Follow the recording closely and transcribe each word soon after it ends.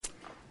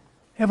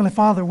Heavenly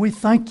Father, we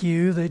thank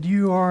you that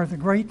you are the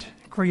great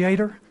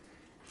Creator,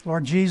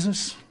 Lord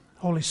Jesus,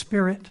 Holy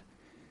Spirit.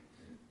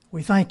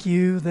 We thank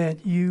you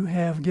that you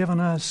have given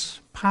us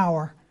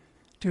power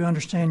to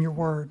understand your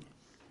Word.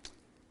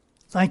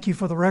 Thank you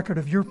for the record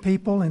of your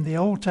people in the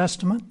Old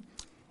Testament,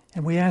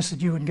 and we ask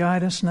that you would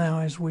guide us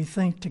now as we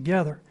think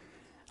together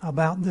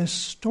about this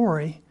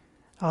story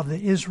of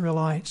the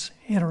Israelites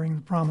entering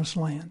the Promised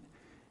Land.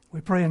 We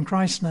pray in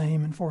Christ's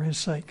name and for His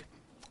sake.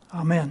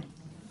 Amen.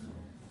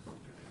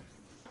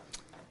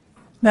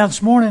 Now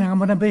this morning I'm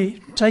going to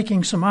be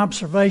taking some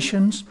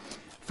observations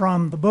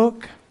from the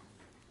book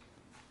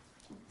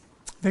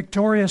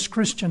Victorious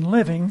Christian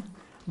Living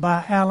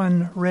by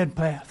Alan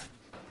Redpath.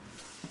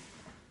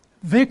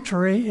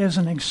 Victory is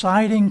an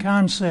exciting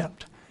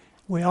concept.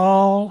 We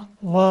all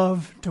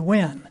love to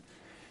win.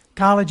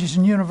 Colleges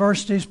and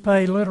universities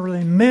pay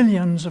literally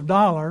millions of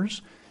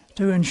dollars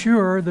to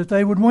ensure that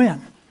they would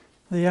win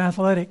the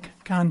athletic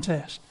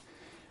contest.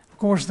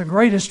 Of course, the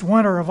greatest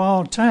winner of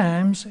all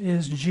times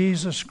is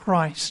Jesus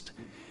Christ.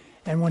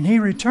 And when He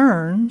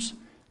returns,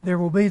 there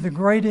will be the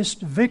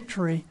greatest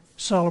victory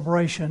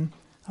celebration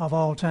of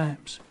all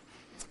times.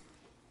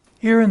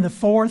 Here in the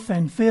 4th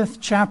and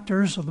 5th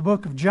chapters of the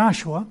book of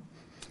Joshua,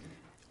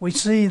 we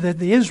see that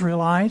the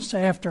Israelites,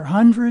 after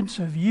hundreds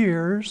of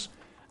years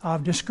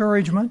of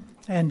discouragement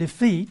and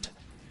defeat,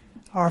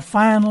 are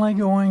finally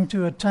going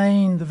to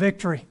attain the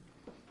victory.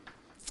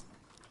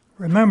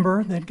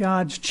 Remember that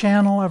God's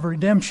channel of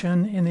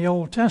redemption in the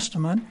Old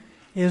Testament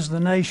is the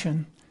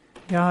nation.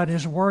 God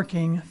is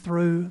working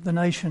through the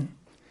nation.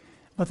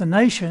 But the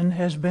nation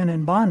has been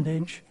in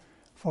bondage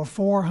for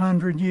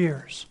 400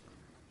 years,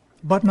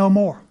 but no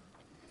more.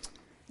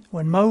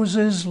 When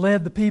Moses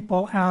led the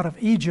people out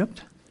of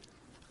Egypt,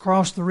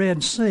 across the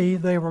Red Sea,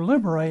 they were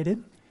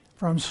liberated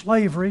from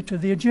slavery to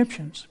the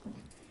Egyptians.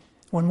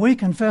 When we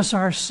confess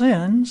our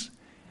sins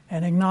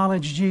and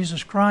acknowledge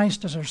Jesus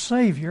Christ as our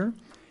Savior,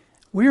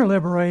 we are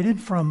liberated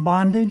from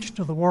bondage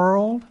to the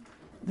world,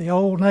 the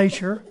old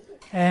nature,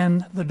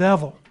 and the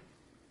devil.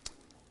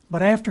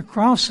 But after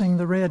crossing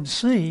the Red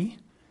Sea,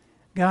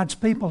 God's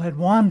people had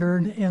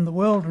wandered in the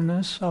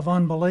wilderness of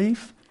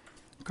unbelief,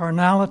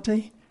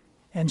 carnality,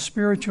 and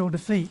spiritual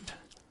defeat.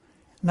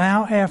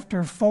 Now,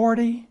 after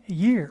 40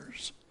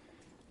 years,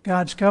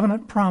 God's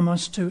covenant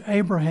promise to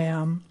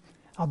Abraham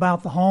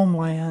about the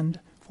homeland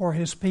for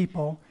His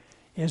people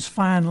is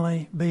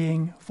finally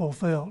being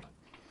fulfilled.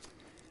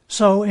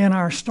 So in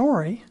our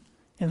story,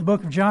 in the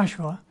book of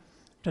Joshua,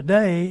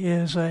 today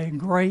is a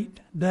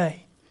great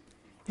day.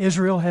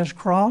 Israel has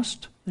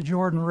crossed the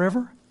Jordan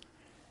River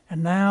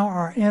and now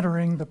are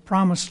entering the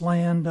promised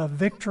land of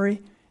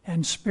victory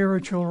and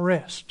spiritual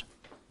rest.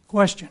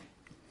 Question: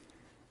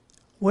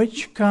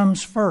 which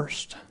comes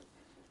first,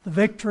 the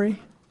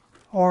victory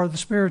or the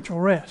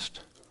spiritual rest?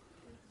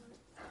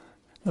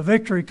 The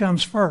victory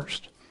comes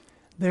first.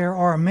 There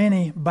are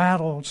many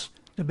battles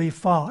to be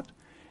fought.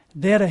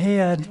 Dead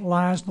ahead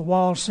lies the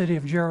walled city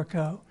of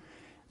Jericho.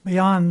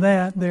 Beyond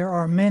that, there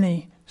are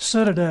many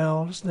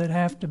citadels that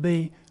have to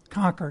be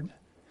conquered.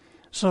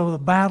 So the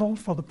battle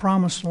for the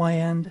promised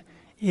land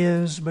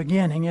is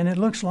beginning, and it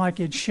looks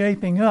like it's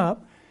shaping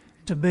up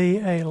to be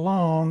a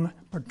long,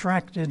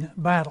 protracted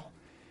battle.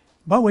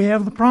 But we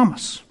have the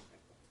promise.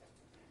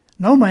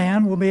 No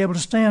man will be able to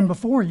stand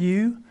before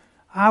you.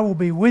 I will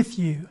be with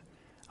you.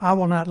 I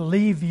will not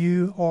leave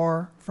you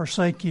or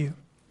forsake you.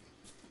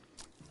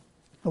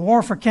 The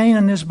war for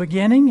Canaan is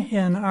beginning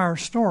in our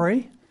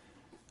story.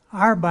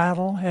 Our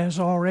battle has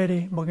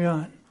already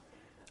begun.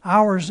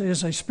 Ours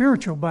is a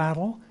spiritual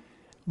battle,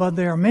 but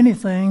there are many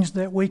things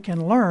that we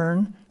can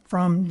learn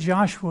from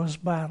Joshua's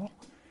battle.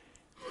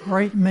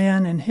 Great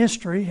men in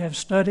history have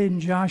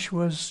studied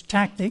Joshua's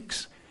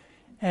tactics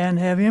and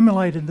have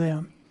emulated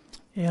them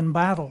in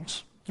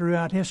battles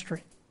throughout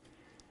history.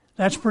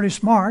 That's pretty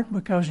smart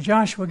because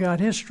Joshua got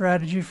his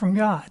strategy from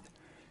God.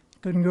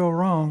 Couldn't go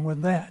wrong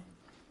with that.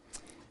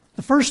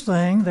 The first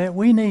thing that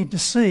we need to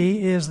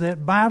see is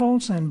that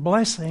battles and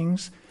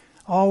blessings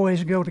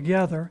always go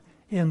together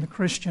in the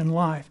Christian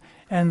life.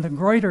 And the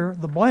greater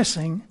the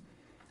blessing,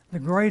 the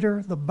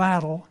greater the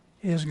battle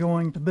is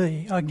going to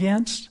be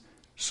against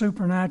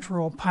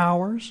supernatural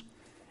powers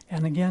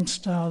and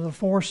against the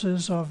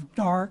forces of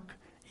dark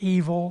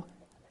evil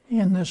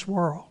in this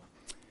world.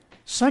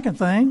 Second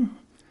thing,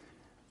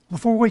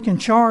 before we can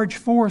charge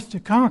forth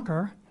to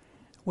conquer,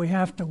 we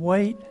have to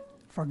wait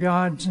for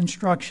God's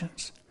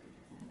instructions.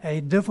 A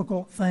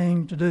difficult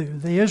thing to do.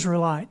 The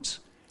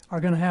Israelites are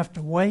going to have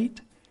to wait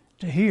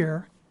to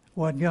hear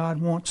what God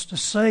wants to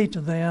say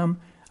to them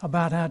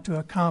about how to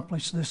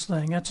accomplish this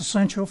thing. That's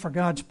essential for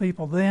God's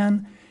people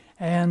then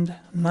and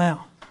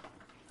now.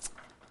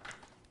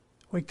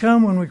 We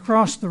come, when we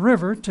cross the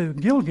river, to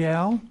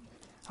Gilgal,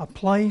 a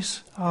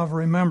place of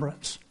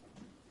remembrance.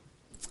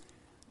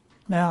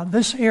 Now,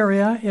 this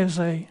area is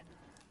a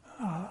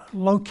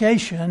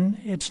location.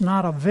 It's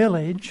not a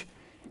village.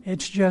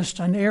 It's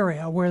just an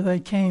area where they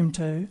came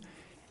to.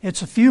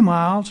 It's a few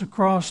miles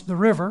across the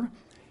river,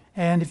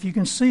 and if you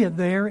can see it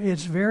there,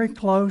 it's very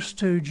close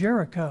to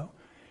Jericho.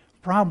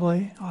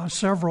 probably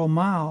several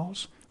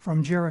miles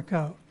from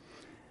Jericho.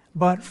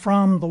 But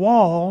from the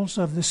walls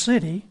of the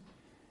city,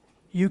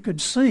 you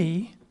could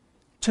see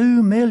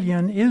 2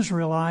 million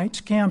Israelites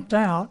camped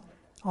out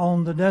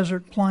on the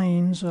desert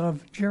plains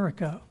of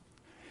Jericho.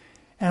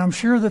 And I'm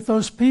sure that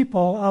those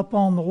people up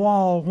on the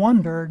wall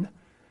wondered,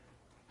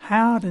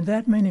 how did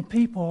that many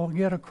people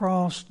get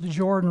across the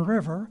Jordan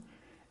River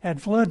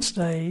at flood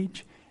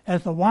stage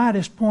at the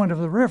widest point of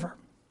the river?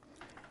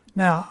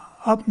 Now,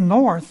 up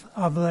north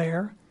of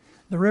there,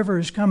 the river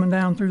is coming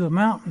down through the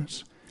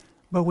mountains,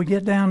 but we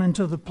get down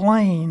into the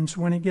plains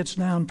when it gets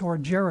down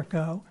toward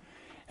Jericho,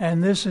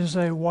 and this is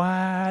a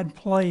wide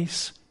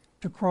place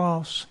to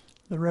cross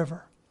the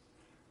river.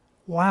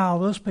 Wow,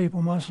 those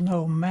people must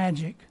know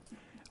magic,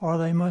 or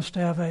they must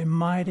have a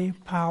mighty,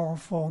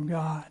 powerful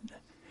God.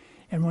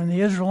 And when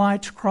the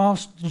Israelites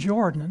crossed the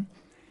Jordan,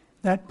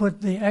 that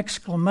put the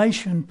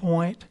exclamation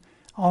point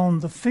on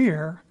the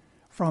fear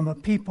from a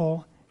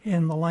people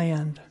in the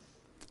land.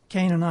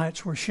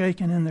 Canaanites were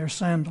shaken in their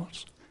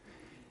sandals.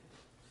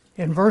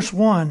 In verse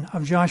 1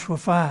 of Joshua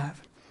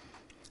 5,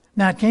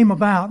 now it came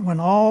about when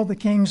all the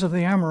kings of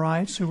the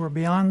Amorites who were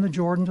beyond the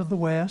Jordan to the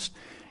west,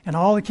 and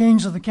all the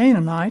kings of the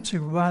Canaanites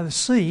who were by the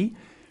sea,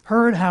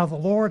 heard how the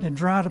Lord had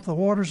dried up the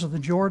waters of the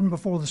Jordan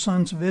before the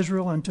sons of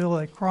Israel until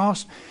they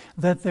crossed,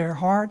 that their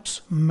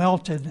hearts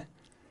melted,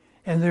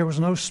 and there was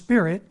no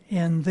spirit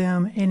in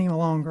them any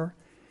longer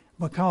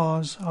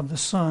because of the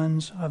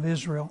sons of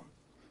Israel.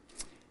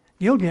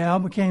 Gilgal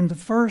became the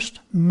first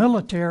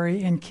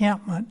military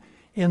encampment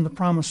in the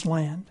Promised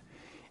Land,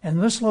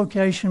 and this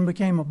location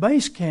became a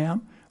base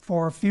camp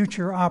for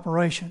future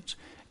operations.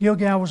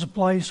 Gilgal was a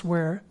place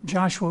where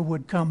Joshua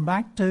would come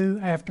back to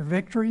after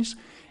victories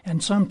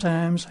and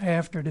sometimes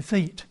after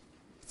defeat.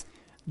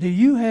 Do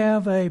you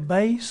have a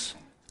base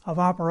of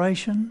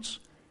operations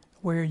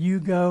where you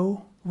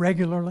go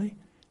regularly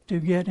to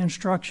get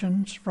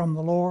instructions from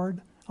the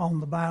Lord on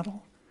the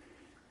battle?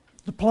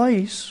 The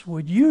base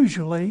would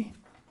usually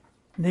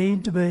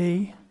need to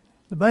be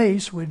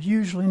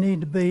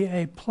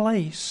a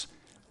place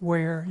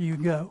where you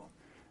go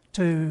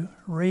to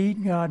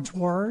read God's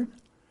Word,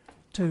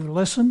 to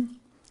listen,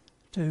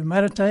 to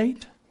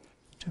meditate,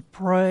 to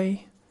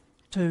pray,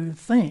 to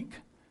think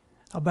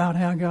about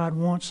how God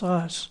wants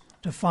us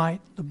to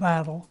fight the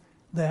battle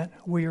that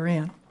we are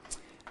in.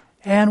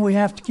 And we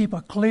have to keep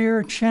a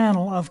clear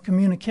channel of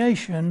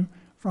communication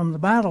from the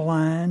battle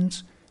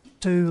lines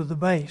to the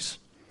base.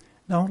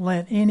 Don't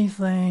let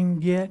anything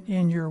get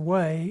in your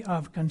way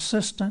of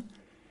consistent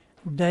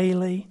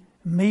daily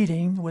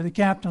meeting with the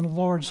captain of the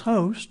Lord's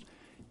host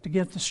to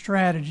get the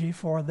strategy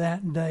for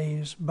that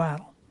day's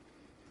battle.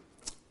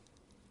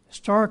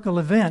 Historical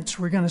events,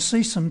 we're going to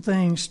see some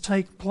things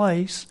take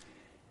place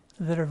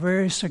that are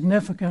very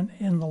significant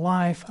in the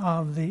life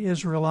of the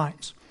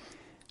Israelites.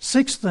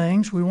 6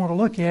 things we want to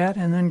look at,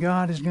 and then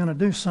God is going to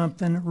do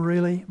something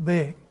really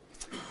big.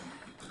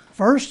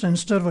 First,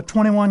 instead of a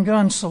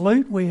 21-gun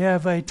salute, we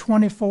have a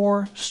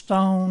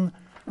 24-stone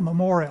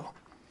memorial.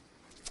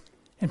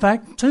 In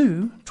fact,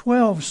 2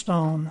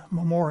 12-stone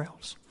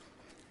memorials.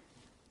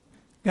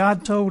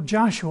 God told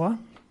Joshua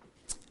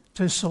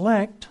to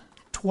select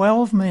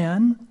 12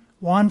 men,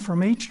 one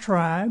from each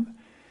tribe.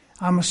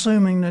 I'm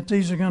assuming that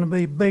these are going to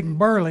be big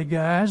burly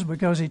guys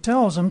because he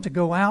tells them to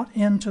go out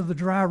into the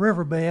dry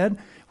riverbed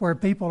where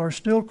people are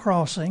still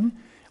crossing,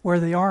 where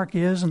the ark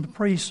is and the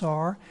priests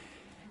are,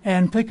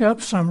 and pick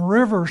up some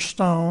river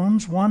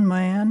stones, one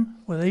man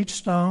with each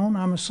stone.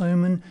 I'm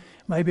assuming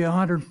maybe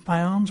 100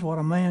 pounds, what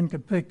a man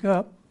could pick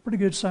up, pretty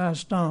good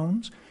sized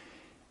stones.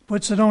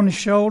 Puts it on his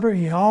shoulder,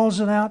 he hauls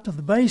it out to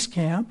the base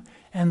camp,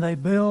 and they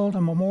build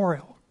a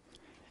memorial.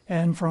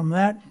 And from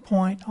that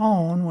point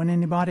on, when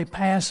anybody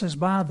passes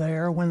by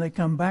there, when they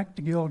come back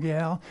to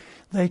Gilgal,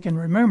 they can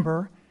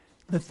remember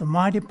that the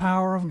mighty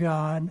power of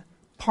God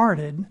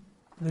parted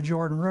the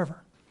Jordan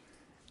River.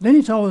 Then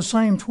he told the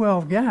same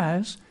 12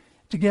 guys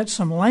to get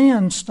some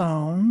land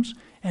stones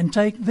and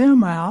take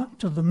them out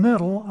to the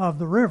middle of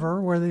the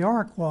river where the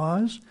ark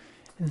was,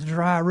 in the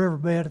dry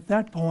riverbed at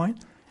that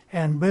point,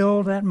 and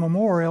build that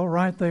memorial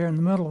right there in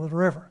the middle of the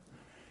river.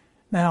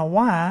 Now,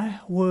 why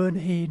would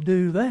he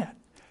do that?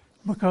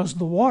 Because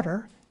the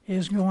water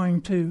is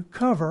going to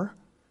cover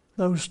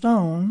those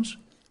stones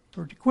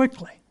pretty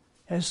quickly.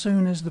 As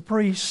soon as the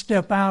priests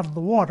step out of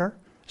the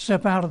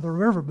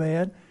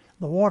riverbed,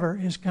 the water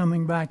is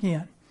coming back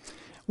in.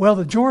 Well,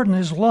 the Jordan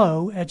is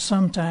low at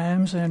some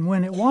times, and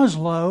when it was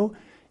low,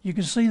 you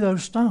could see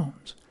those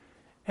stones.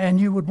 And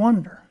you would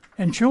wonder,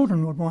 and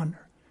children would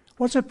wonder,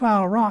 what's that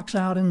pile of rocks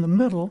out in the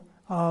middle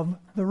of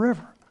the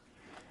river?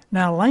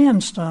 Now,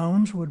 land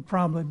stones would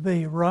probably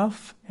be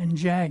rough and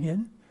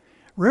jagged.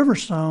 River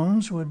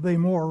stones would be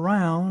more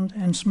round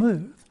and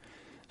smooth.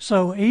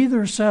 So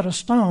either set of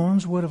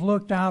stones would have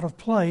looked out of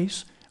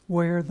place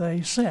where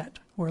they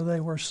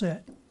were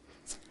set.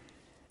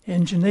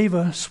 In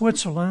Geneva,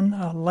 Switzerland,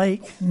 a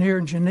lake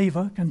near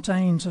Geneva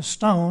contains a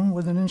stone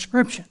with an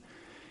inscription.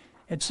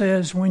 It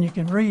says, when you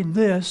can read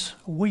this,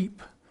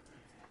 weep.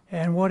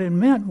 And what it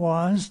meant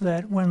was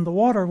that when the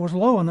water was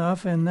low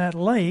enough in that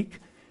lake,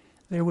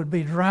 there would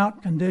be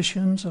drought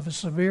conditions of a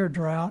severe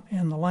drought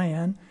in the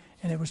land,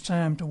 and it was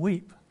time to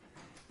weep.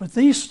 But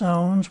these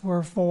stones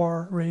were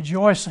for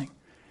rejoicing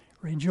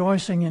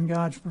in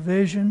God's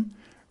provision,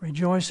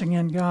 rejoicing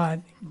in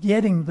God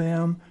getting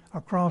them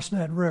across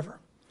that river.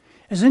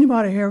 Has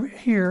anybody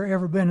here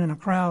ever been in a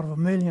crowd of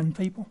 1 million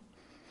people?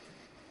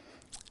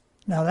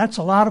 Now that's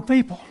a lot of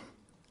people.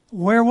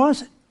 Where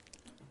was it?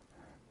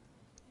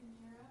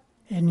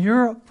 In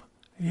Europe,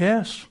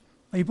 yes.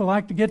 People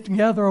like to get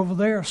together over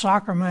there, a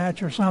soccer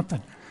match or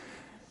something.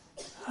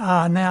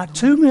 Now,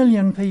 2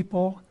 million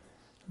people,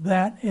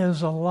 that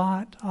is a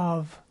lot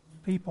of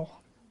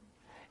people.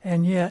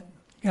 And yet,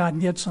 God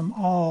gets them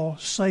all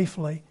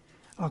safely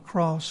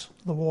across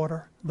the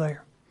water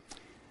there.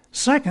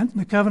 Second,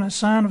 the covenant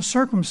sign of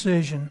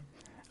circumcision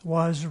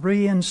was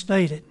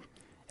reinstated.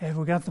 And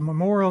we got the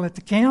memorial at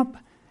the camp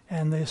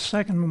and the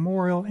second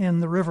memorial in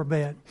the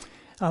riverbed.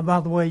 By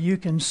the way, you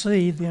can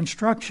see the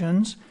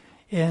instructions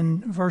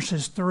in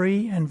verses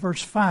 3 and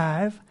verse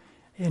 5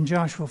 in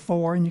Joshua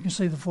 4, and you can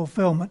see the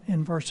fulfillment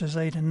in verses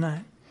 8 and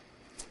 9.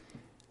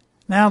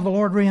 Now the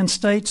Lord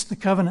reinstates the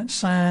covenant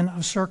sign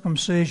of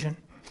circumcision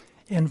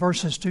in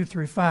verses 2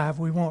 through 5.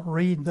 We won't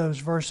read those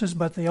verses,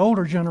 but the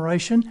older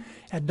generation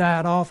had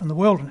died off in the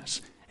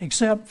wilderness,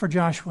 except for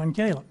Joshua and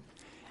Caleb.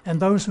 And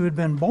those who had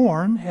been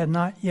born had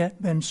not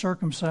yet been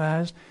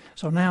circumcised,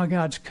 so now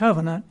God's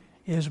covenant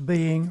is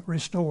being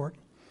restored.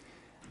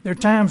 There are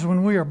times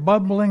when we are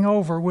bubbling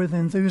over with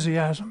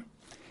enthusiasm.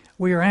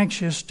 We are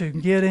anxious to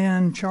get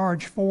in,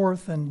 charge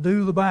forth, and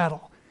do the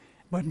battle.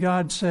 But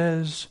God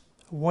says,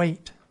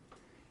 wait.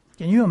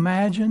 Can you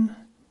imagine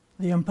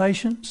the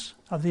impatience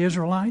of the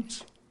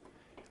Israelites?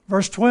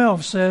 Verse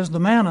 12 says the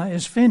manna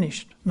is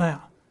finished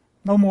now.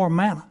 No more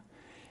manna.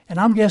 And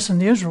I'm guessing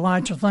the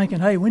Israelites are thinking,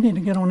 hey, we need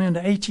to get on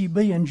into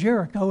H-E-B in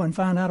Jericho and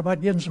find out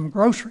about getting some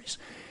groceries.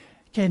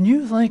 Can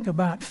you think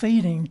about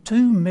feeding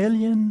 2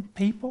 million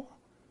people?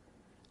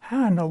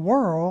 How in the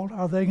world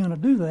are they going to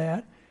do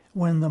that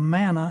when the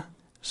manna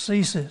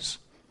ceases?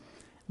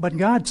 But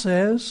God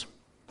says,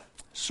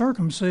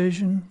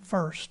 circumcision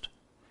first.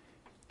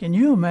 Can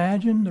you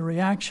imagine the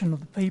reaction of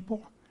the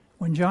people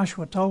when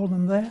Joshua told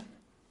them that?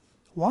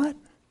 What?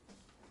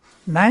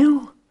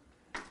 Now?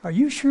 Are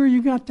you sure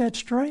you got that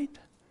straight?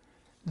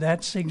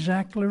 That's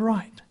exactly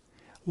right.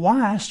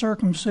 Why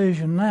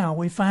circumcision now?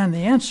 We find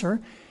the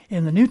answer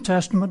in the New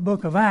Testament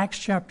book of Acts,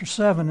 chapter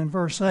 7 and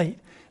verse 8.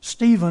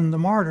 Stephen the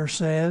martyr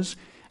says,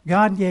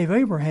 God gave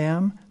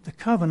Abraham the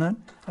covenant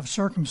of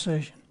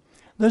circumcision.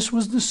 This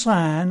was the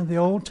sign of the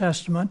Old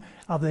Testament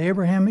of the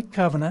Abrahamic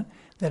covenant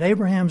that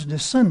Abraham's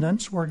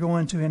descendants were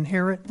going to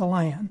inherit the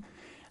land.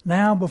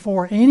 Now,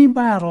 before any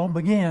battle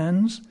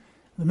begins,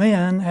 the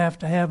men have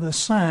to have the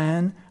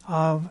sign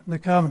of the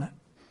covenant.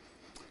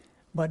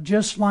 But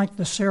just like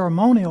the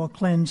ceremonial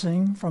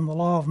cleansing from the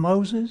law of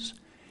Moses,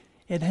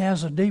 it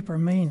has a deeper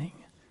meaning.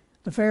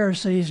 The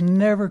Pharisees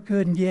never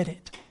could get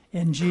it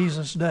in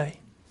Jesus' day.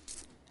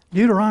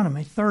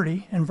 Deuteronomy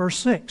 30 and verse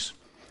 6.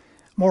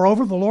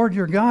 Moreover, the Lord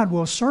your God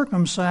will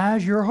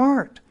circumcise your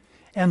heart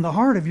and the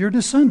heart of your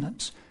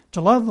descendants, to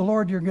love the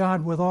Lord your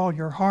God with all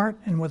your heart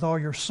and with all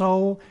your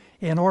soul,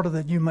 in order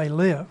that you may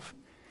live.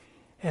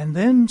 And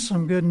then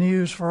some good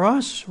news for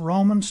us,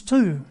 Romans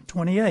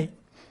 2:28.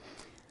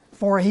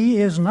 For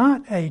he is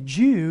not a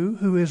Jew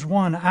who is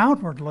one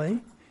outwardly,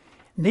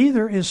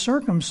 neither is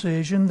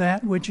circumcision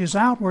that which is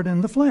outward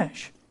in the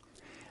flesh.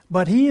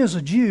 But he is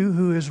a Jew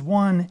who is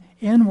one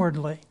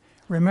inwardly.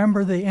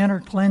 Remember the inner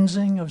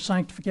cleansing of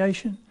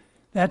sanctification?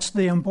 That's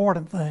the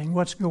important thing,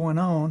 what's going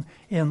on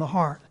in the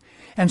heart.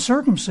 And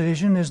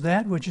circumcision is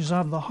that which is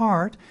of the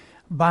heart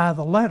by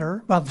the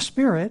letter, by the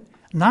Spirit,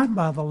 not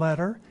by the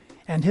letter,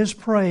 and his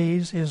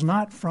praise is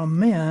not from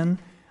men,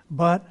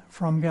 but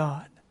from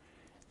God.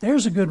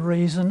 There's a good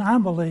reason I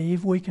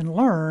believe we can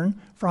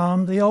learn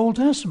from the Old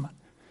Testament.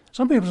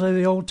 Some people say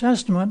the Old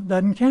Testament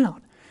doesn't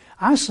count.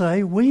 I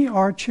say we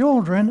are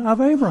children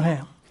of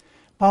Abraham.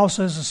 Paul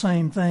says the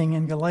same thing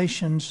in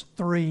Galatians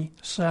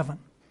 3:7.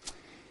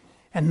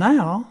 And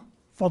now,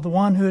 for the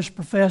one who has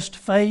professed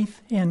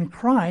faith in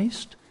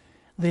Christ,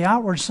 the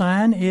outward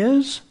sign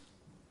is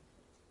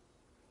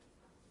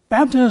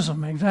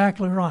baptism.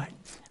 Exactly right.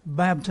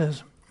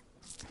 Baptism.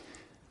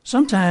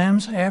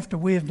 Sometimes after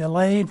we have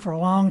delayed for a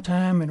long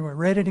time and we're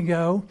ready to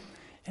go,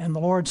 and the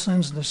Lord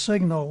sends the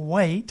signal,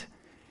 wait,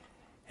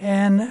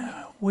 and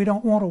we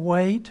don't want to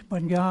wait,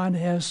 but God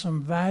has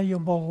some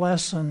valuable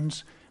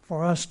lessons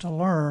for us to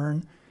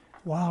learn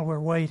while we're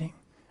waiting.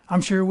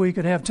 I'm sure we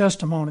could have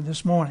testimony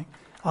this morning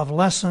of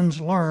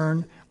lessons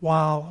learned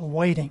while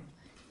waiting.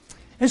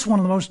 It's one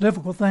of the most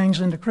difficult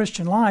things in the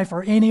Christian life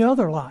or any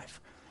other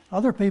life.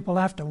 Other people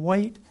have to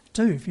wait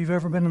too. If you've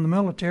ever been in the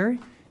military,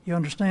 you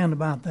understand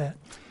about that.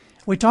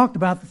 We talked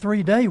about the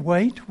 3-day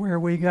wait where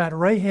we got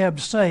Rahab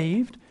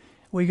saved,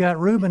 we got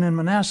Reuben and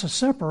Manasseh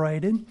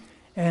separated,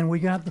 and we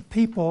got the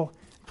people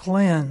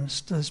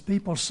cleansed, the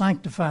people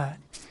sanctified.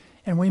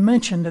 And we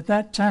mentioned at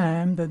that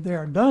time that there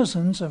are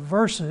dozens of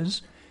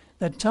verses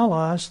that tell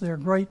us there are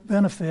great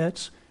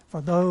benefits for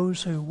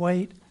those who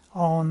wait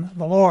on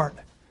the Lord.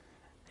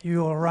 You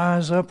will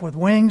rise up with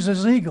wings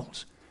as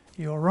eagles.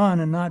 You will run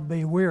and not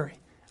be weary,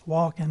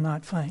 walk and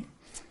not faint.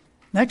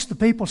 Next, the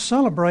people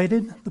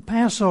celebrated the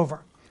Passover.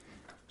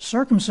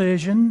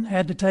 Circumcision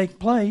had to take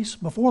place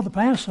before the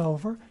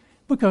Passover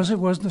because it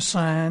was the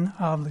sign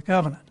of the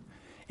covenant.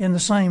 In the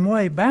same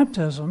way,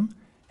 baptism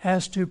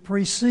has to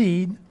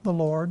precede the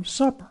Lord's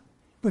Supper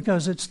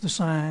because it's the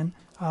sign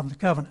of the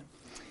covenant.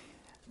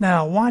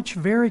 Now, watch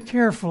very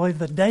carefully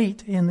the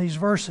date in these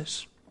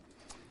verses.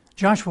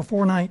 Joshua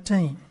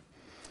 4:19.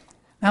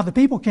 Now the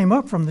people came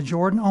up from the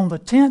Jordan on the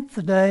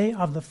 10th day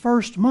of the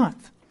first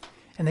month,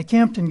 and they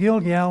camped in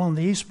Gilgal on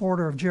the east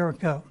border of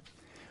Jericho.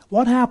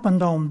 What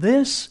happened on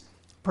this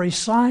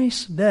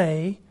precise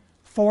day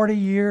 40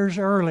 years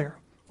earlier?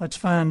 Let's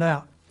find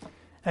out.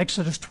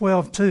 Exodus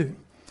 12:2.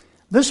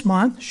 This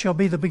month shall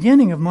be the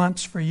beginning of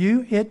months for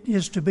you. It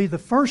is to be the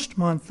first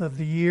month of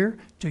the year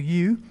to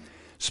you.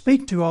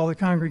 Speak to all the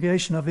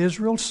congregation of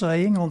Israel,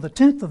 saying, on the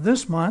 10th of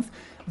this month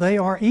they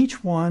are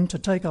each one to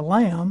take a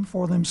lamb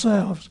for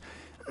themselves,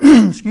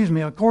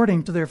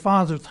 according to their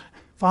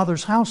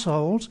father's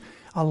households,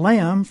 a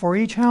lamb for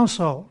each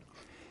household.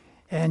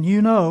 And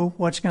you know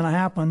what's going to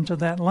happen to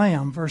that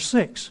lamb. Verse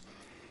 6.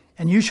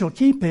 And you shall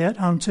keep it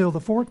until the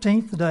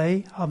 14th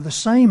day of the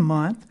same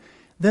month.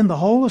 Then the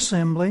whole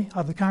assembly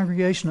of the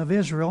congregation of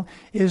Israel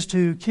is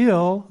to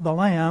kill the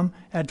lamb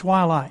at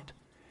twilight.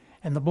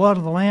 And the blood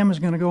of the lamb is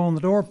going to go on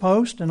the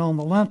doorpost and on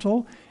the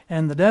lintel,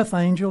 and the death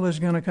angel is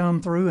going to come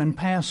through and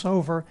pass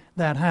over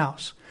that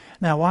house.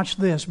 Now watch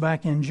this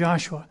back in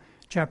Joshua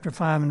chapter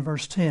 5 and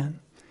verse 10.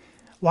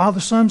 While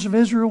the sons of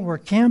Israel were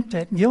camped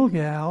at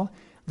Gilgal,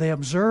 they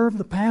observed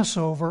the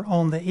Passover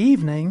on the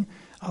evening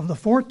of the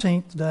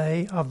 14th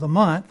day of the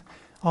month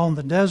on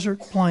the desert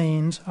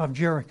plains of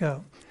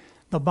Jericho.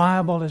 The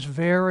Bible is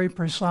very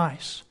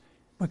precise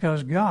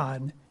because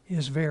God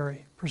is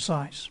very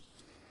precise.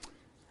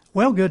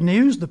 Well, good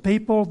news, the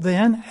people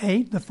then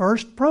ate the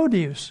first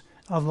produce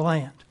of the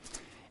land.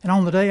 And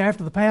on the day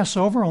after the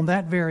Passover, on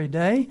that very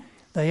day,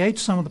 they ate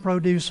some of the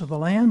produce of the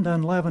land,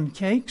 unleavened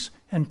cakes,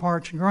 and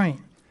parched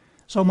grain.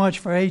 So much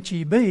for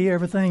HEB.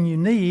 Everything you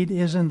need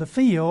is in the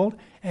field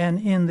and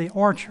in the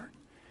orchard.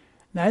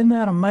 Now, isn't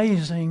that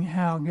amazing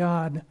how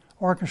God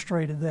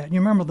orchestrated that? You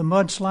remember the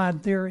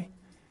mudslide theory?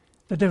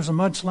 That there was a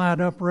mudslide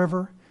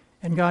upriver,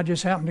 and God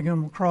just happened to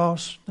come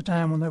across the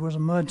time when there was a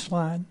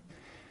mudslide.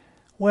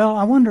 Well,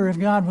 I wonder if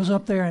God was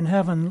up there in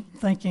heaven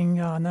thinking,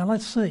 now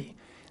let's see,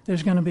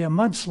 there's going to be a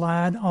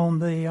mudslide on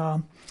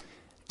the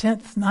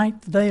 10th,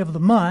 9th day of the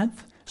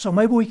month, so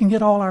maybe we can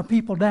get all our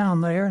people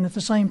down there, and at the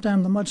same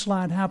time the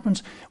mudslide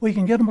happens, we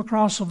can get them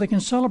across so they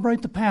can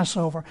celebrate the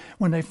Passover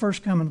when they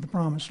first come into the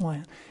Promised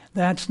Land.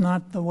 That's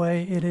not the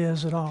way it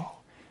is at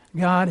all.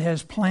 God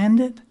has planned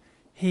it.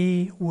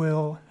 He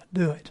will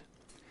do it.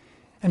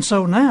 And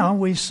so now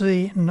we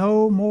see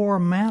no more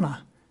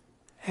manna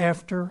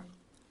after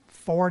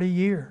 40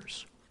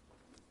 years.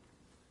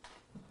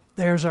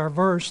 There's our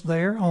verse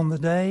there. On the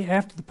day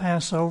after the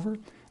Passover,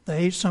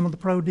 they ate some of the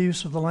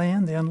produce of the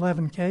land, the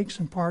unleavened cakes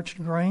and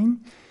parched grain.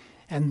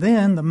 And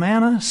then the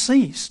manna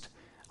ceased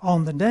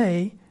on the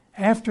day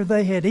after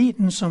they had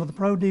eaten some of the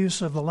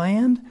produce of the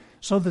land,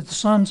 so that the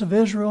sons of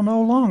Israel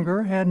no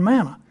longer had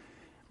manna,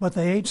 but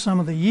they ate some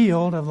of the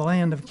yield of the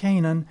land of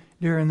Canaan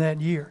during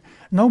that year.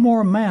 No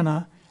more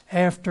manna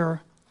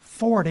after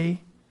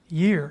 40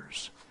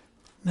 years.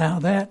 Now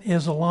that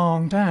is a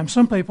long time.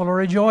 Some people are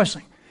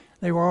rejoicing.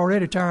 They were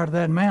already tired of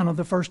that manna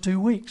the first 2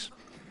 weeks.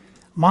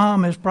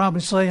 Mom is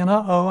probably saying,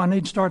 uh-oh, I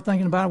need to start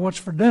thinking about what's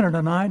for dinner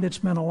tonight. It's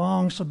been a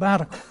long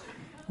sabbatical.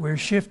 We're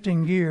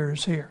shifting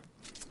gears here.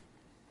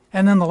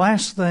 And then the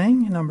last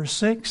thing, number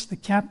 6, the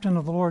captain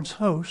of the Lord's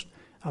host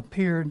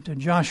appeared to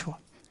Joshua,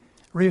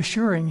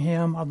 reassuring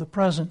him of the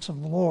presence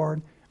of the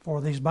Lord for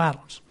these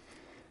battles.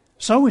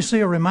 So we see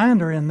a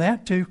reminder in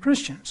that to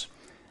Christians.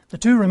 The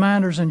two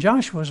reminders in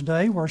Joshua's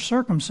day were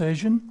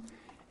circumcision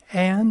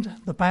and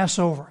the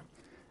Passover.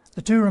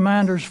 The two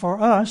reminders for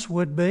us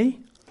would be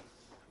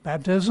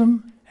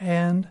baptism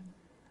and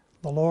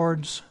the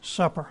Lord's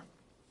Supper.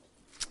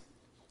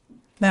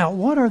 Now,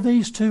 what are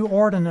these two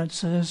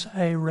ordinances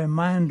a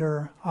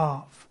reminder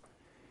of?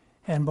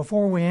 And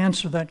before we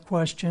answer that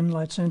question,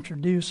 let's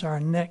introduce our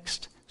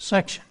next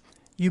section.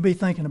 You be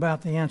thinking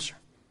about the answer.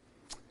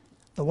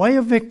 The way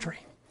of victory.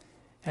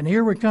 And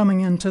here we're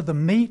coming into the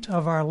meat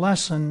of our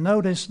lesson.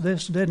 Notice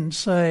this didn't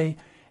say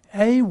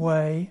a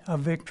way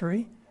of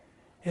victory.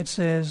 It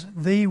says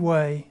the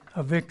way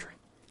of victory.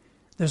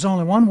 There's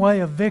only one way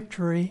of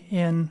victory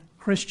in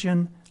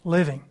Christian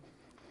living.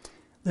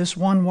 This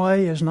one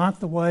way is not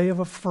the way of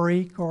a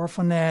freak or a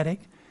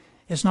fanatic.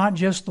 It's not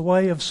just the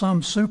way of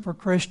some super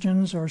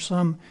Christians or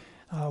some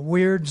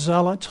weird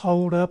zealots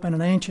holed up in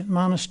an ancient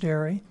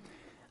monastery.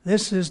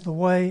 This is the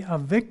way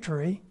of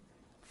victory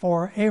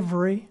for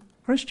every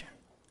Christian.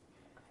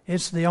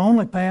 It's the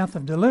only path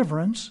of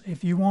deliverance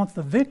if you want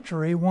the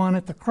victory won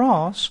at the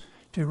cross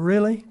to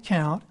really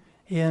count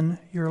in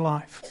your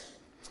life.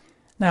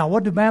 Now,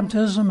 what do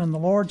baptism and the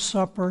Lord's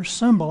Supper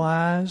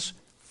symbolize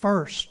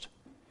first?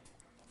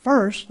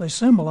 First, they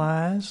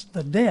symbolize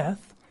the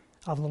death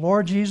of the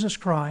Lord Jesus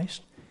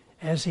Christ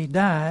as He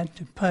died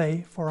to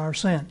pay for our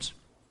sins.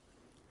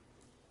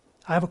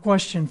 I have a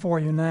question for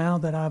you now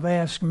that I've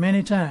asked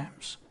many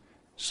times,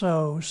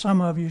 so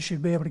some of you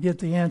should be able to get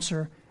the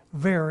answer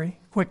very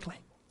quickly.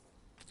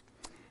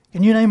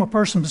 Can you name a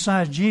person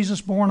besides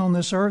Jesus born on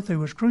this earth who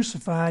was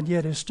crucified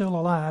yet is still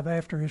alive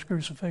after His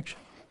crucifixion?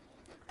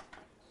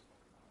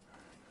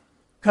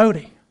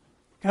 Cody.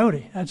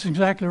 Cody, that's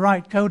exactly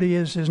right. Cody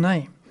is his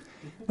name.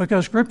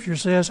 Because Scripture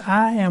says,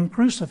 I am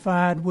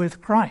crucified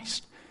with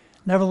Christ.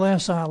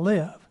 Nevertheless I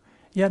live.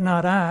 Yet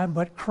not I,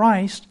 but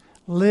Christ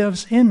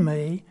lives in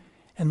me.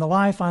 And the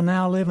life I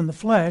now live in the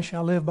flesh, I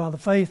live by the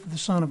faith of the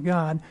Son of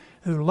God,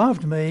 who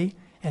loved me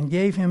and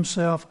gave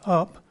Himself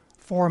up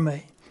for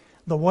me.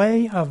 The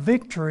way of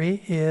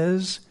victory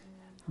is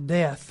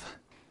death.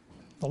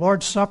 The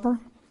Lord's Supper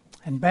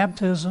and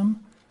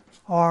baptism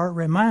are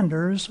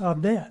reminders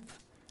of death.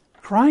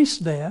 Christ's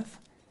death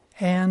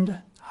and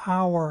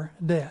our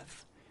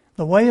death.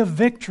 The way of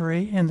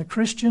victory in the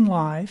Christian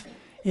life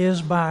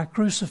is by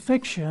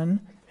crucifixion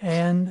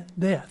and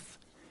death.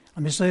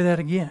 Let me say that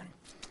again.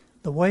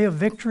 The way of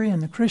victory in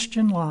the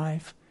Christian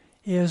life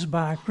is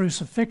by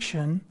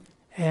crucifixion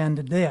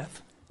and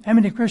death. How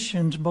many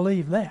Christians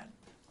believe that?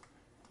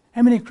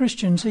 How many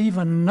Christians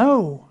even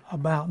know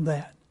about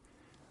that?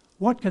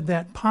 What could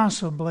that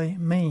possibly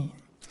mean?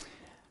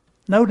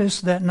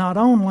 Notice that not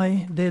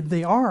only did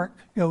the ark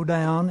go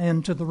down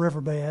into the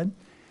riverbed,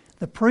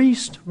 the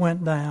priest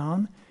went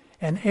down,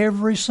 and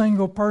every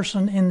single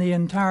person in the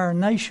entire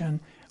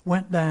nation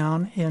went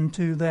down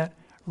into that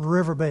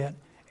riverbed,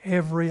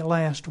 every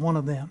last one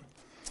of them.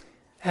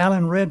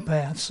 Alan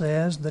Redpath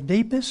says, the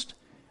deepest,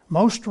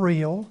 most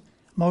real,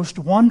 most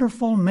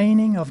wonderful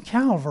meaning of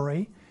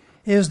Calvary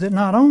is that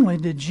not only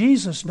did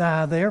Jesus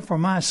die there for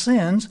my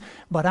sins,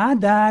 but I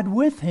died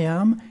with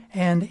Him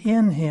and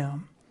in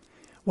Him.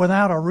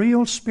 Without a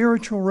real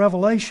spiritual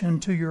revelation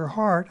to your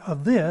heart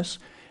of this,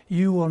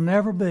 you will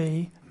never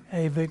be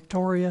a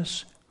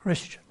victorious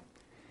Christian.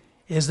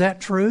 Is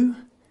that true?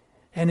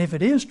 And if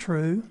it is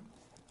true,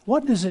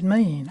 what does it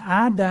mean?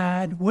 I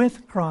died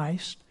with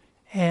Christ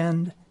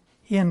and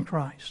in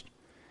Christ.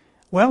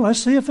 Well, let's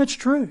see if it's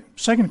true.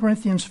 2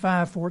 Corinthians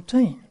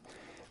 5:14.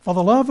 For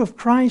the love of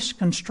Christ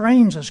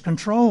constrains us,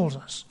 controls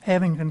us,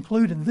 having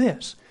concluded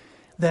this,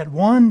 that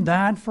one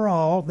died for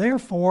all,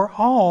 therefore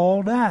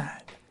all died.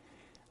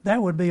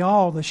 That would be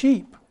all the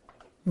sheep.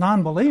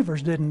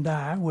 Non-believers didn't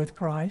die with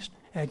Christ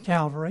at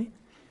Calvary.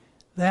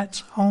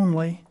 That's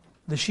only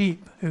the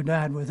sheep who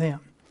died with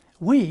Him.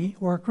 We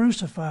were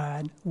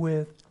crucified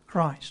with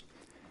Christ.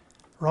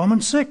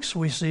 Romans 6,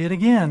 we see it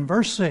again,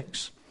 verse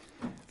 6.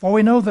 For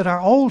we know that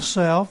our old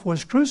self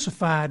was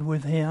crucified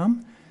with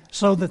Him,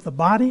 so that the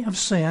body of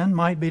sin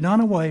might be done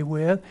away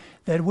with,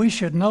 that we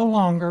should no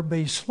longer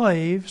be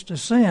slaves to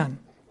sin.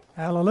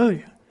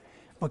 Hallelujah.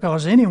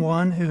 Because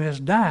anyone who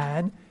has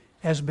died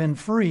has been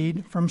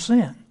freed from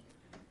sin.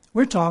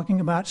 We're talking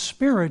about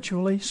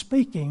spiritually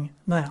speaking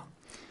now.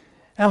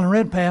 Alan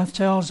Redpath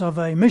tells of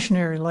a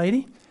missionary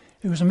lady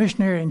who was a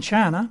missionary in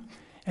China,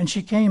 and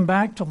she came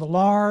back to the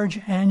large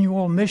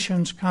annual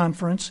missions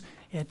conference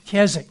at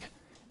Keswick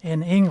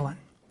in England.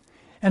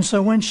 And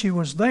so when she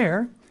was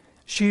there,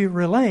 she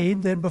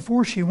relayed that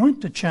before she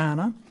went to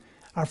China,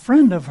 a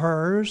friend of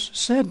hers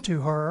said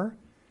to her,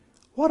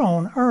 "What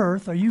on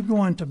earth are you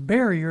going to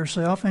bury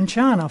yourself in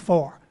China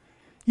for?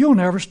 You'll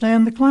never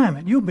stand the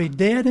climate. You'll be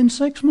dead in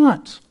 6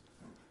 months."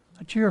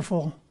 A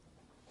cheerful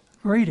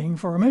greeting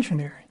for a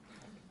missionary.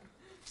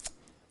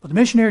 But the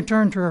missionary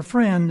turned to her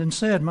friend and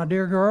said, "My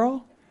dear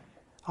girl,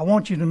 I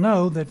want you to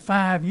know that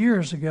 5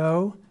 years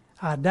ago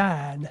I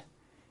died.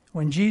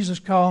 When Jesus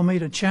called me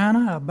to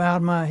China, I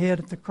bowed my head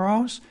at the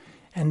cross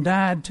and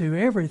died to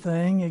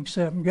everything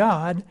except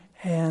God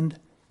and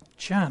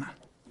China."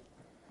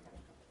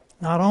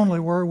 Not only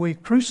were we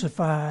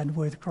crucified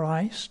with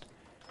Christ,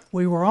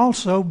 we were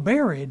also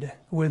buried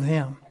with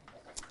Him.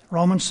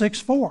 Romans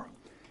 6:4.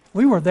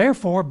 We were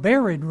therefore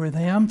buried with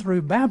Him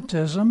through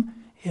baptism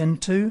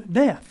into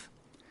death.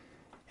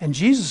 And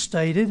Jesus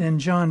stated in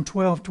John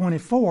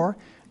 12:24,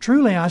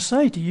 "Truly I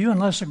say to you,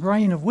 unless a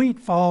grain of wheat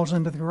falls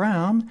into the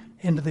ground,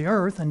 into the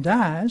earth, and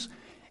dies,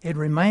 it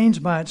remains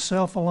by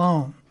itself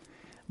alone.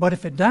 But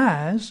if it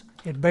dies,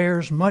 it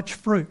bears much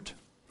fruit."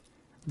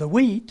 The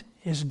wheat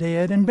is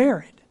dead and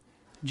buried,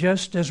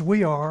 just as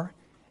we are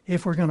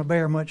if we're going to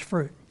bear much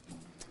fruit.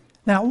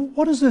 Now,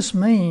 what does this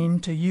mean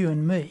to you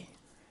and me?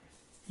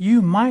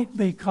 You might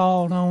be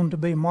called on to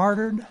be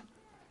martyred,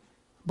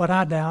 but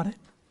I doubt it.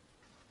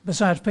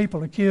 Besides,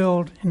 people are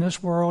killed in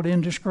this world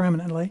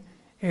indiscriminately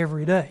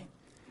every day.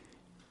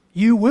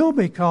 You will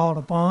be called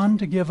upon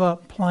to give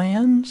up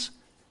plans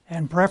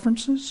and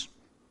preferences,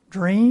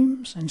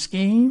 dreams and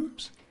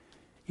schemes.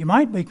 You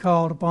might be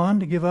called upon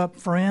to give up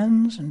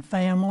friends and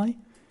family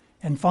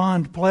and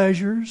fond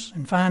pleasures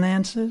and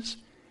finances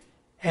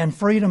and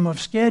freedom of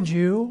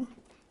schedule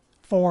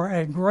for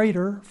a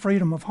greater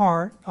freedom of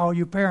heart. All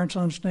you parents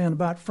understand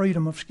about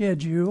freedom of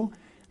schedule,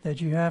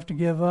 that you have to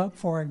give up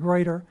for a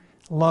greater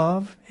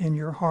love in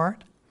your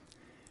heart.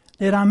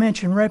 Did I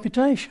mention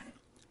reputation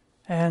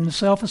and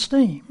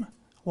self-esteem,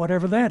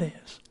 whatever that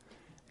is?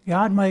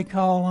 God may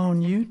call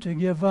on you to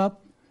give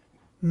up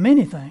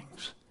many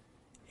things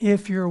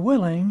if you're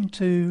willing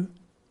to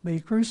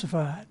be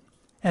crucified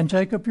and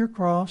take up your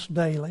cross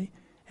daily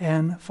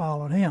and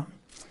follow Him.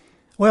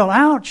 Well,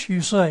 ouch,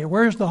 you say.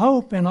 Where's the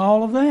hope in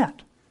all of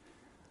that?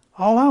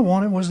 All I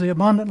wanted was the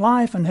abundant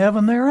life and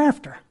heaven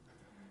thereafter.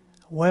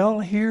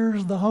 Well,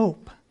 here's the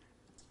hope.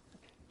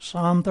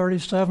 Psalm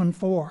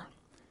 37:4.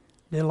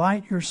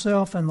 Delight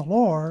yourself in the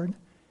Lord,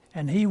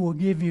 and He will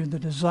give you the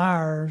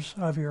desires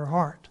of your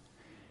heart.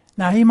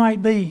 Now, He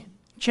might be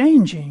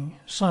changing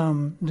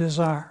some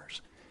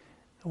desires.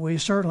 We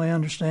certainly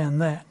understand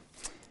that.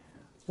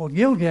 Well,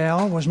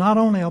 Gilgal was not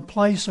only a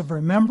place of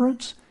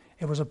remembrance,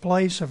 it was a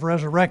place of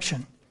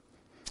resurrection.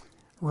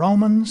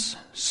 Romans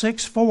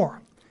 6:4.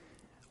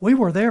 We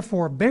were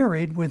therefore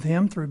buried with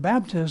Him through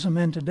baptism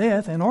into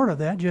death, in order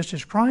that, just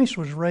as Christ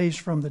was raised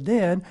from the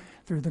dead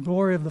through the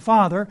glory of the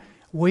Father,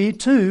 we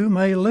too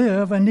may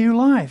live a new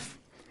life.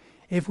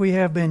 If we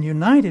have been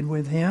united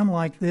with Him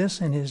like this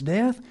in His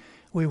death,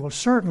 we will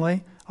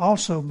certainly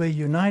also be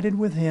united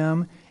with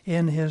Him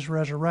in His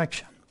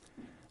resurrection.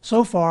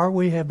 So far,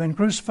 we have been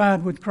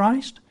crucified with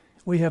Christ,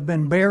 we have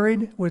been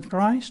buried with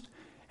Christ,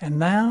 and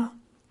now,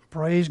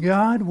 praise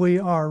God, we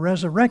are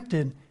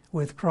resurrected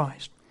with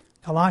Christ.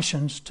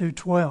 Colossians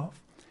 2:12.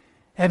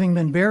 Having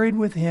been buried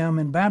with Him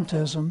in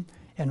baptism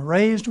and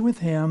raised with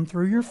Him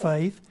through your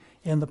faith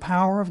in the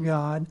power of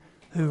God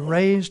who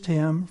raised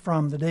Him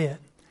from the dead.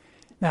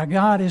 Now,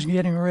 God is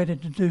getting ready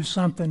to do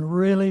something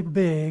really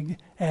big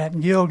at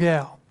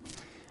Gilgal.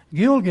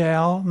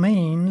 Gilgal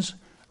means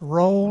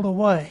rolled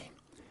away.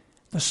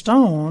 The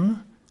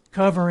stone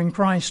covering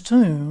Christ's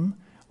tomb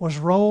was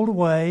rolled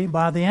away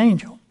by the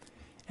angel,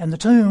 and the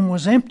tomb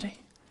was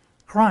empty.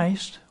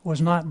 Christ was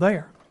not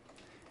there.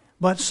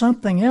 But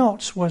something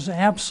else was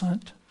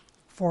absent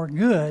for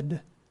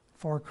good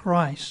for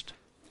Christ,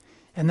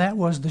 and that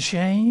was the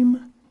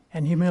shame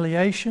and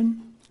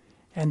humiliation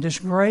and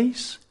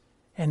disgrace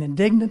and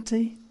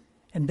indignity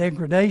and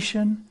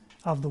degradation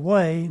of the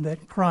way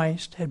that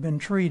Christ had been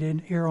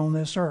treated here on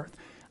this earth.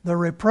 The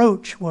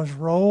reproach was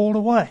rolled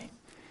away.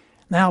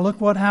 Now look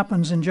what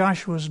happens in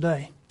Joshua's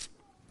day.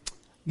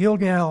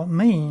 Gilgal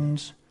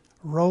means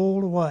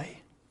rolled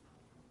away.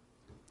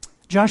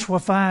 Joshua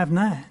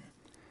 5:9.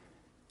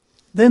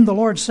 Then the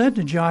Lord said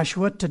to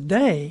Joshua,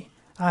 today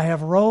I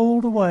have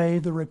rolled away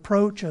the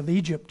reproach of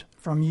Egypt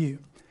from you.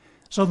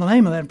 So the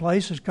name of that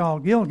place is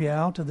called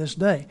Gilgal to this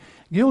day.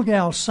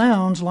 Gilgal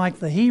sounds like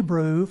the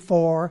Hebrew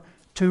for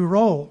to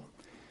roll.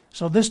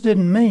 So this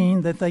didn't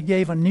mean that they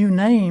gave a new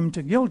name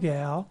to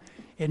Gilgal.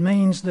 It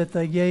means that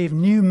they gave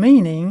new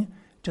meaning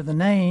to the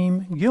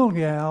name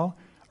Gilgal,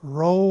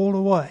 rolled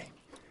away.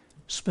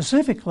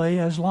 Specifically,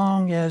 as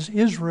long as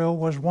Israel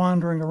was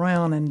wandering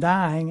around and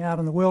dying out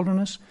in the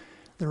wilderness,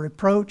 the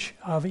reproach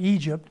of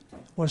Egypt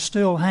was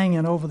still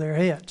hanging over their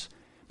heads,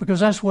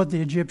 because that's what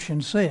the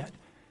Egyptians said.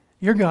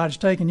 Your God's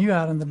taken you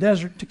out in the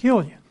desert to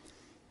kill you.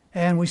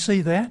 And we see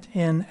that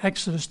in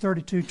Exodus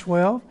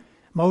 32:12.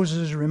 Moses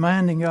is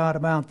reminding God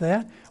about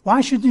that.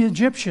 Why should the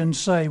Egyptians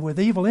say, with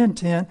evil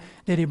intent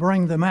did He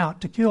bring them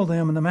out to kill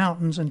them in the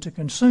mountains and to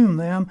consume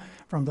them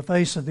from the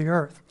face of the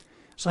earth?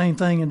 Same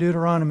thing in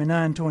Deuteronomy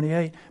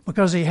 9:28.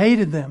 Because He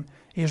hated them,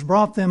 He has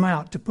brought them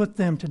out to put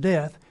them to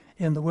death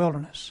in the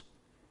wilderness.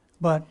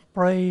 But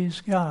praise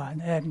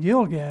God, at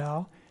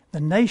Gilgal, the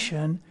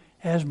nation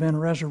has been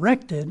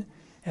resurrected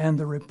and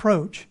the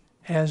reproach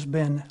has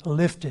been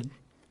lifted.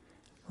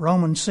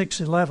 Romans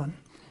 6:11.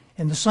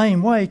 In the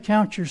same way,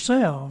 count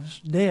yourselves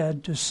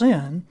dead to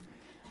sin,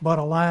 but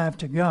alive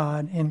to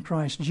God in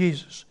Christ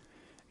Jesus.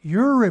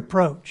 Your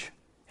reproach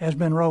has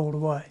been rolled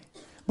away.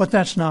 But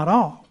that's not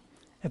all.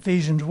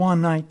 Ephesians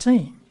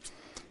 1:19.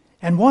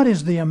 And what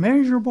is the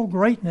immeasurable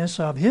greatness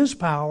of His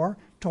power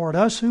toward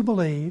us who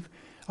believe,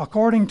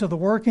 according to the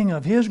working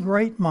of His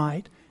great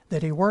might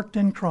that He worked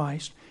in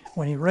Christ,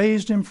 when He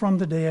raised Him from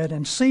the dead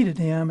and seated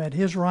Him at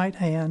His right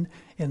hand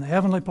in the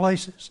heavenly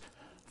places,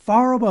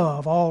 far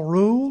above all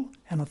rule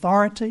and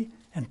authority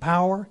and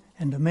power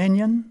and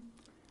dominion.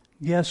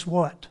 Guess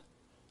what?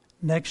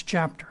 Next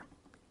chapter,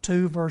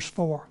 2 verse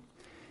 4.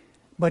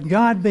 But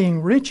God,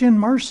 being rich in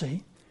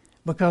mercy,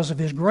 because of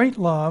His great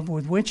love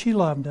with which He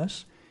loved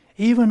us,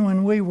 even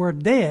when we were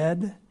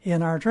dead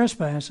in our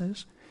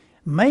trespasses,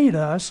 made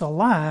us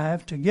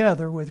alive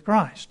together with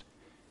Christ.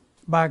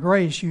 By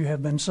grace you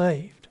have been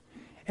saved,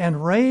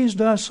 and raised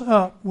us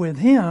up with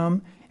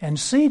Him, and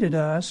seated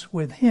us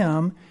with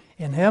Him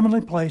in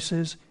heavenly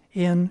places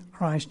in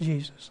Christ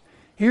Jesus.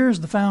 Here's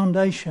the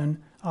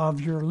foundation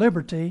of your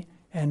liberty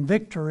and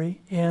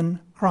victory in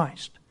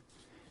Christ.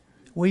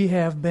 We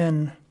have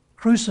been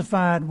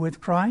crucified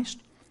with Christ.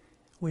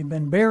 We've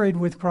been buried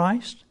with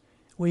Christ.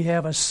 We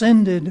have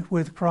ascended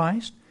with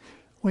Christ.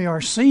 We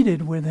are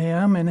seated with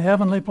Him in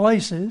heavenly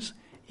places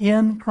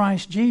in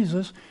Christ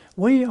Jesus,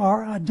 we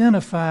are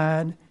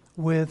identified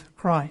with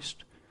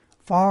Christ,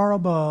 far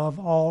above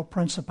all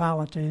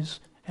principalities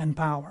and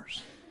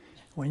powers.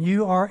 When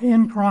you are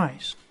in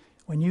Christ,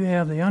 when you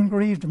have the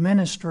ungrieved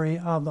ministry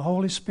of the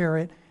Holy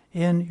Spirit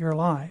in your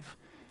life,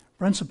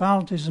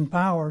 principalities and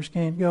powers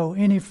can't go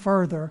any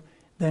further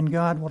than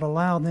God would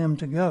allow them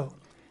to go,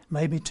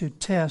 maybe to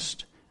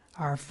test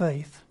our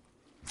faith.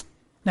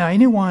 Now,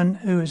 anyone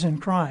who is in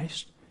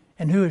Christ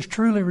and who is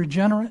truly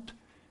regenerate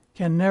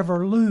can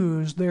never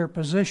lose their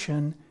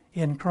position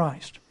in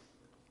Christ,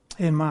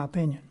 in my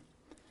opinion.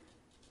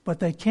 But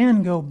they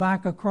can go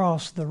back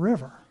across the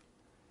river,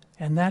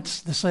 and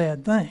that's the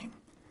sad thing,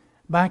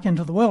 back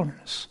into the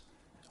wilderness,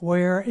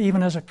 where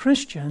even as a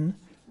Christian,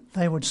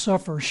 they would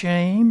suffer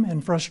shame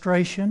and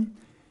frustration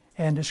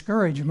and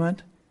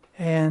discouragement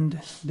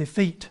and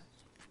defeat.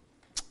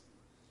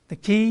 The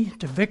key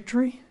to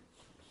victory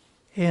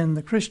in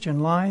the Christian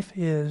life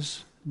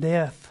is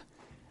death.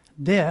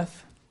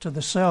 Death to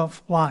the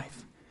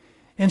self-life.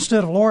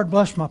 Instead of, Lord,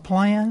 bless my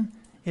plan,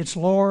 it's,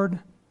 Lord,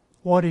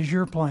 what is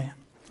your plan?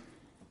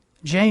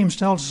 James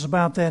tells us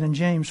about that in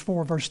James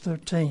 4, verse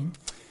 13.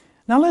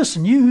 Now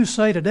listen, you who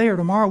say today or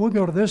tomorrow we'll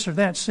go to this or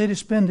that city,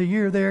 spend a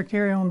year there,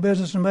 carry on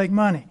business, and make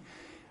money.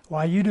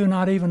 Why, you do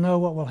not even know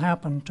what will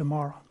happen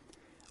tomorrow.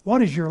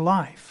 What is your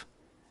life?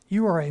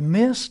 You are a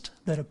mist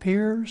that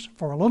appears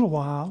for a little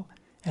while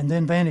and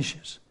then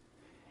vanishes.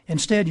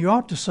 Instead, you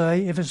ought to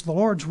say, if it's the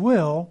Lord's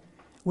will,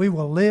 we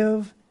will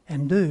live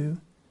and do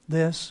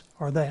this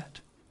or that.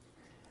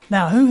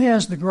 Now, who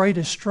has the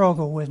greatest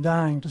struggle with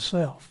dying to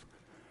self?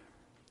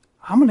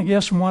 I'm going to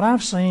guess from what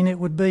I've seen it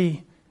would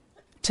be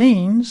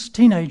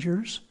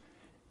teenagers,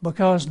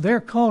 because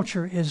their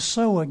culture is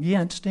so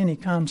against any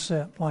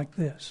concept like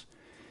this.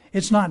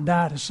 It's not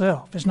die to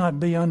self. It's not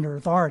be under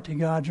authority,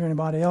 God's or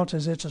anybody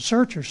else's. It's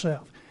assert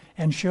yourself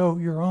and show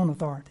your own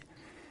authority.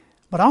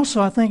 But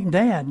also I think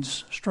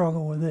dads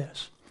struggle with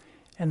this.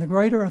 And the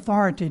greater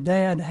authority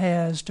dad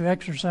has to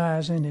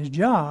exercise in his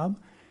job,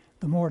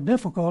 the more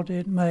difficult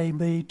it may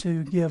be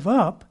to give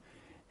up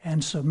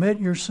and submit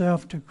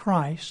yourself to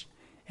Christ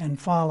and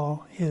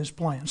follow his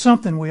plan.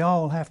 Something we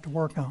all have to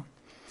work on.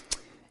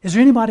 Is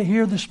there anybody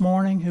here this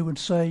morning who would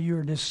say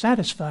you're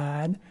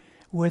dissatisfied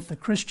with the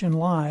Christian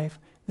life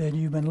that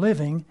you've been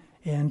living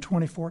in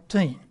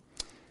 2014?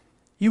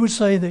 You would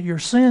say that your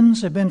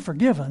sins have been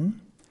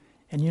forgiven,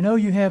 and you know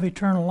you have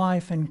eternal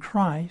life in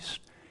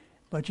Christ,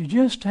 but you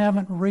just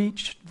haven't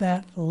reached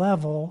that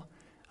level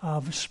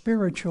of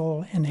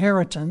spiritual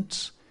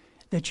inheritance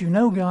that you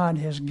know God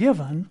has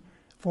given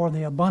for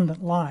the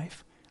abundant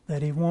life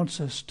that he wants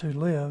us to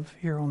live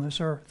here on this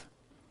earth.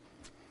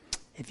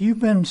 If you've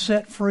been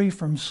set free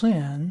from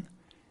sin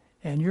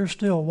and you're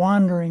still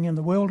wandering in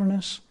the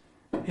wilderness,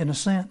 in a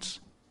sense,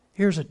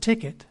 here's a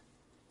ticket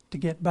to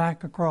get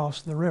back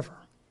across the river.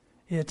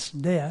 It's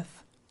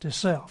death to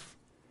self.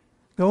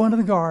 Go into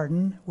the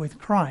garden with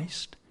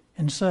Christ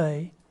and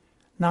say,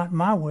 not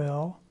my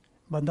will,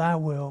 but thy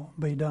will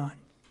be done.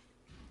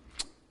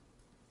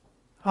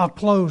 I'll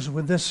close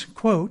with this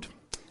quote.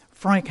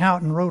 Frank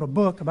Houghton wrote a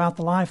book about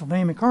the life of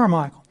Amy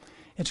Carmichael.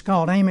 It's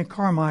called Amy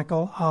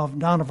Carmichael of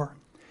Dohnavur.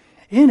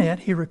 In it,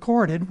 he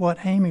recorded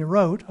what Amy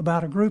wrote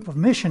about a group of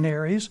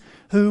missionaries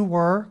who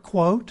were,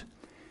 quote,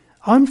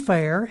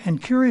 unfair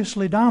and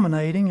curiously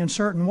dominating in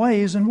certain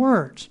ways and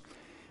words.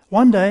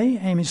 One day,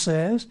 Amy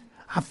says,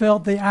 I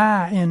felt the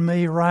I in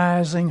me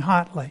rising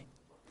hotly.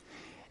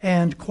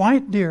 And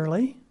quite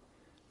dearly,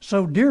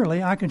 so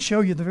dearly I can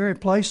show you the very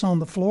place on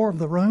the floor of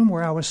the room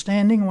where I was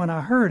standing when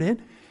I heard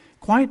it,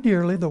 quite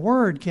dearly the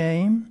word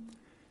came,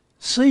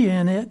 see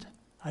in it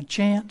a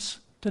chance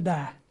to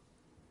die.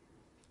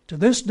 To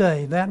this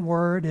day, that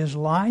word is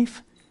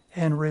life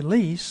and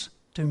release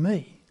to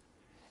me,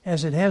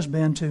 as it has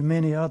been to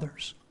many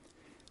others.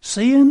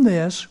 See in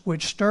this,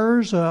 which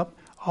stirs up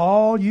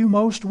all you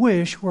most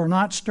wish were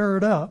not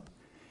stirred up,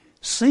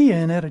 see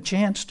in it a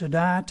chance to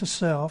die to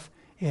self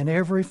in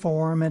every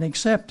form and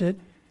accept it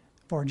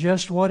for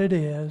just what it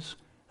is,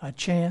 a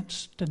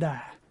chance to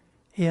die.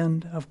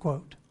 End of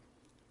quote.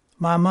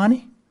 My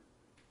money,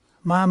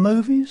 my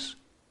movies,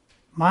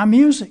 my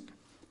music,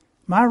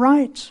 my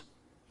rights,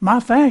 my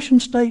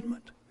fashion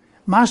statement,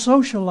 my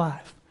social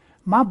life,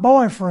 my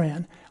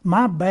boyfriend,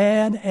 my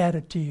bad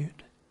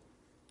attitude.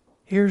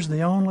 Here's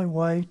the only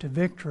way to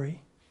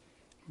victory.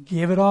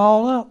 Give it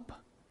all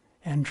up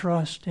and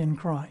trust in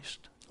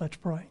Christ. Let's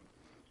pray.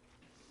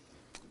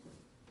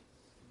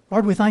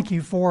 Lord, we thank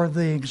you for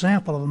the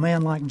example of a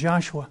man like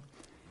Joshua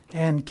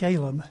and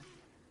Caleb,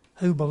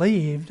 who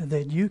believed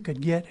that you could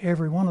get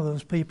every one of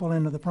those people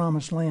into the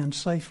promised land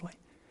safely.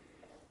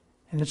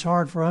 And it's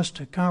hard for us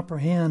to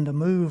comprehend a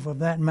move of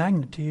that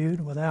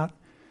magnitude without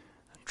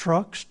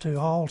trucks to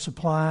haul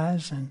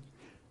supplies and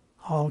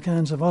all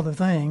kinds of other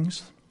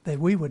things that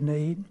we would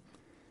need.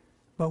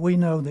 But we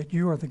know that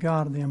you are the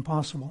God of the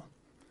impossible.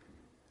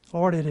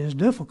 Lord, it is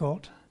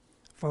difficult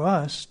for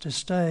us to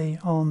stay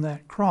on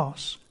that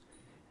cross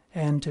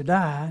and to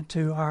die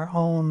to our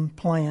own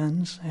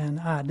plans and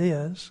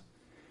ideas.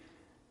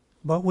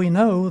 but we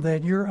know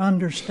that your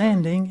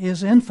understanding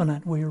is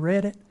infinite. We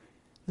read it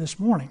this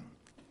morning.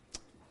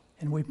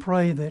 And we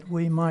pray that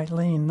we might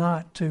lean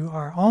not to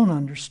our own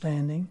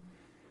understanding,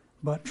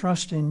 but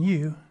trust in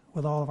you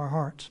with all of our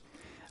hearts.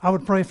 I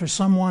would pray for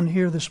someone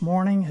here this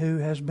morning who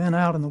has been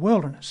out in the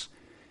wilderness,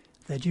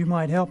 that you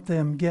might help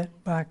them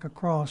get back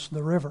across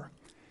the river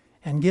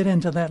and get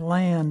into that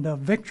land of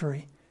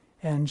victory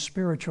and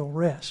spiritual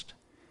rest.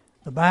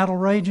 The battle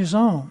rages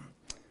on,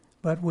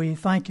 but we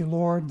thank you,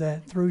 Lord,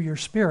 that through your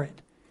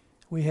Spirit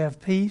we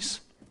have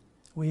peace,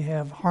 we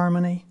have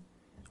harmony,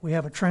 we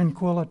have a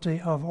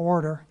tranquility of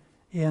order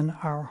in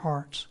our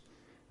hearts.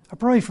 I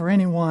pray for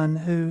anyone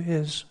who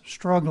is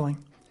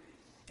struggling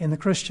in the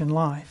Christian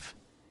life,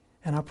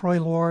 and I pray,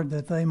 Lord,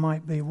 that they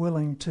might be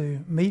willing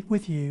to meet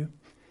with you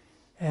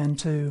and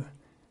to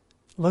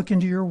look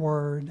into your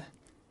word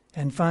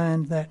and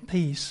find that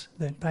peace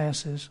that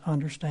passes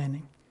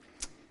understanding.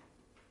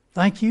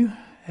 Thank you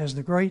as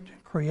the great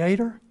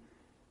Creator.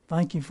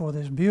 Thank you for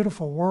this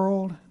beautiful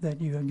world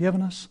that you have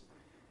given us.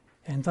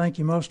 And thank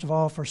you most of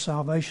all for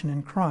salvation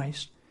in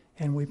Christ.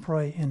 And we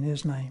pray in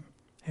His name.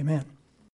 Amen.